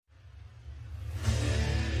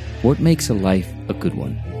What makes a life a good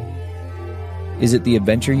one? Is it the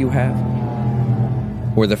adventure you have?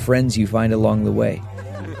 Or the friends you find along the way?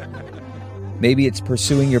 Maybe it's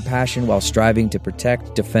pursuing your passion while striving to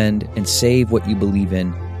protect, defend, and save what you believe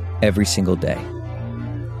in every single day.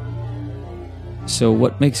 So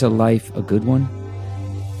what makes a life a good one?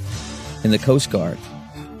 In the Coast Guard,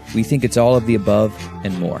 we think it's all of the above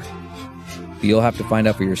and more. But you'll have to find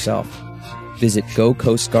out for yourself. Visit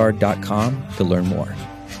gocoastguard.com to learn more.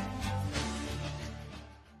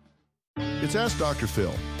 It's Ask Dr.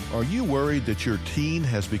 Phil. Are you worried that your teen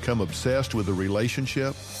has become obsessed with a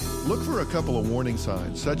relationship? Look for a couple of warning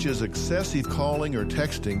signs, such as excessive calling or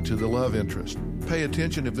texting to the love interest. Pay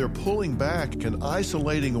attention if they're pulling back and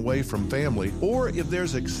isolating away from family, or if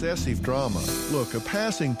there's excessive drama. Look, a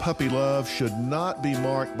passing puppy love should not be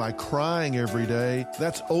marked by crying every day.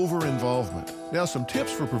 That's over-involvement. Now, some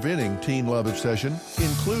tips for preventing teen love obsession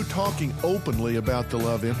include talking openly about the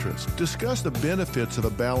love interest. Discuss the benefits of a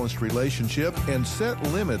balanced relationship and set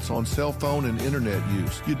limits on cell phone and internet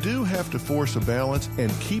use. You do have to force a balance,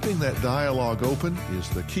 and keeping that dialogue open is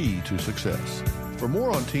the key to success. For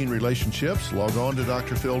more on teen relationships, log on to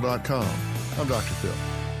drphil.com. I'm Dr. Phil.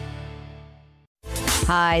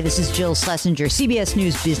 Hi, this is Jill Schlesinger, CBS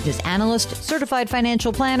News business analyst, certified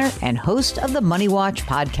financial planner, and host of the Money Watch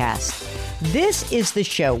podcast. This is the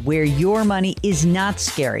show where your money is not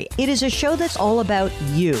scary. It is a show that's all about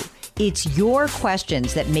you. It's your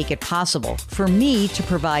questions that make it possible for me to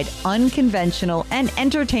provide unconventional and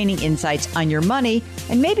entertaining insights on your money,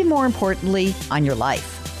 and maybe more importantly, on your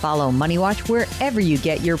life. Follow Money Watch wherever you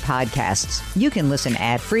get your podcasts. You can listen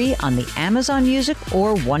ad-free on the Amazon Music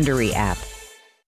or Wondery app.